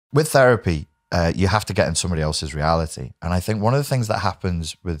with therapy, you have to get in somebody else's reality. And I think one of the things that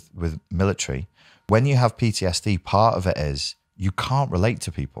happens with military, when you have PTSD, part of it is you can't relate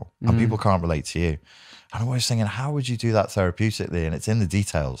to people and people can't relate to you. And I'm always thinking, how would you do that therapeutically? And it's in the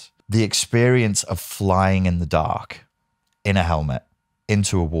details. The experience of flying in the dark in a helmet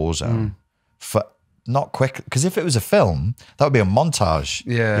into a war zone for not quick, because if it was a film, that would be a montage.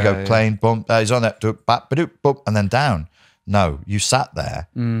 Yeah, you go plane, boom, he's on that, boom, and then down. No, you sat there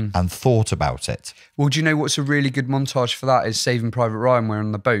and thought about it. Well, do you know what's a really good montage for that is Saving Private Ryan, we're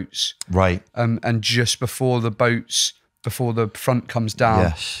on the boats. Right. And just before the boats, before the front comes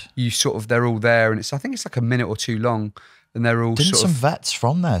down, you sort of, they're all there, and I think it's like a minute or two long, and they're all Didn't sort some of, vets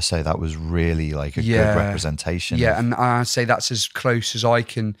from there say that was really like a good representation? Yeah, and I say that's as close as I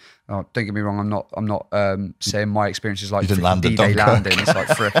can. Oh, don't get me wrong, I'm not saying my experience is like D-Day landing. It's like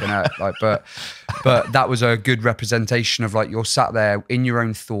fricking out. Like, but that was a good representation of like you're sat there in your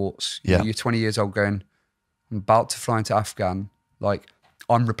own thoughts. Yeah. You're 20 years old going, I'm about to fly into Afghan. Like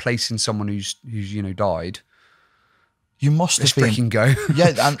I'm replacing someone who's died. You must have been, freaking go.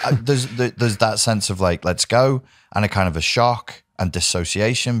 Yeah, and there's that sense of like, let's go, and a kind of a shock and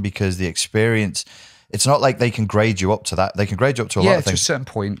dissociation, because the experience, it's not like they can grade you up to that. They can grade you up to a lot of things. To a certain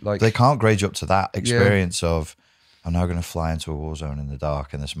point. Like they can't grade you up to that experience of, I'm now going to fly into a war zone in the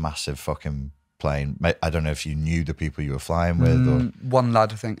dark in this massive fucking plane. I don't know if you knew the people you were flying with. Or one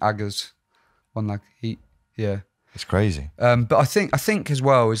lad, I think, Aggers. One lad, it's crazy. But I think as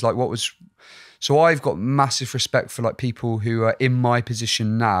well is like what was. So I've got massive respect for like people who are in my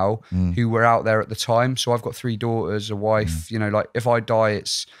position now, who were out there at the time. So I've got 3 daughters, a wife. You know, like if I die,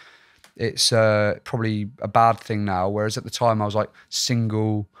 it's probably a bad thing now. Whereas at the time I was like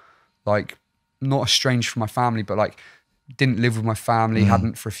single, like not estranged from my family, but like didn't live with my family,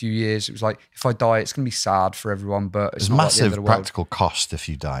 hadn't for a few years. It was like if I die, it's gonna be sad for everyone, but it's There's not massive like the end of the world. practical cost if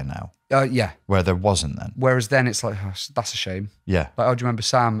you die now. Yeah. Where there wasn't then. Whereas then it's like, oh, that's a shame. Yeah. Like, oh, do you remember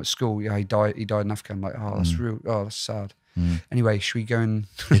Sam at school? Yeah, he died in Africa. I'm like, oh, that's real. Oh, that's sad. Anyway, should we go and,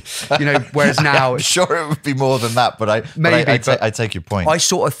 whereas now. I'm sure it would be more than that, but I take your point. I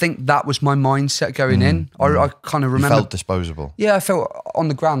sort of think that was my mindset going in. I kind of remember. You felt disposable. Yeah, I felt on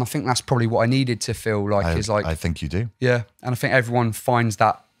the ground. I think that's probably what I needed to feel like I think you do. Yeah. And I think everyone finds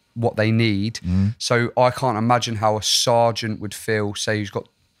that what they need. So I can't imagine how a sergeant would feel, say he's got,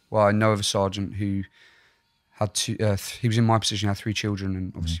 well, I know of a sergeant who had he was in my position, had 3 children,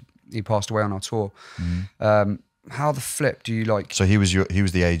 and obviously he passed away on our tour. How the flip do you like? So he was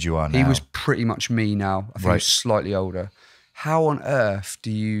the age you are now. He was pretty much me now. I think he was slightly older. How on earth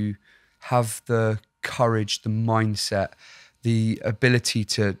do you have the courage, the mindset, the ability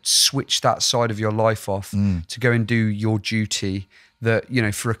to switch that side of your life off to go and do your duty that,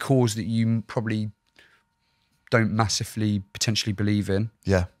 for a cause that you probably don't massively potentially believe in?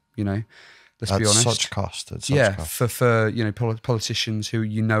 Yeah. Let's be honest. Such cost. At such cost. For politicians who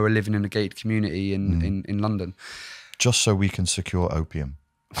are living in a gated community in London. Just so we can secure opium.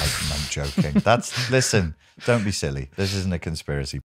 I'm joking. Listen, don't be silly. This isn't a conspiracy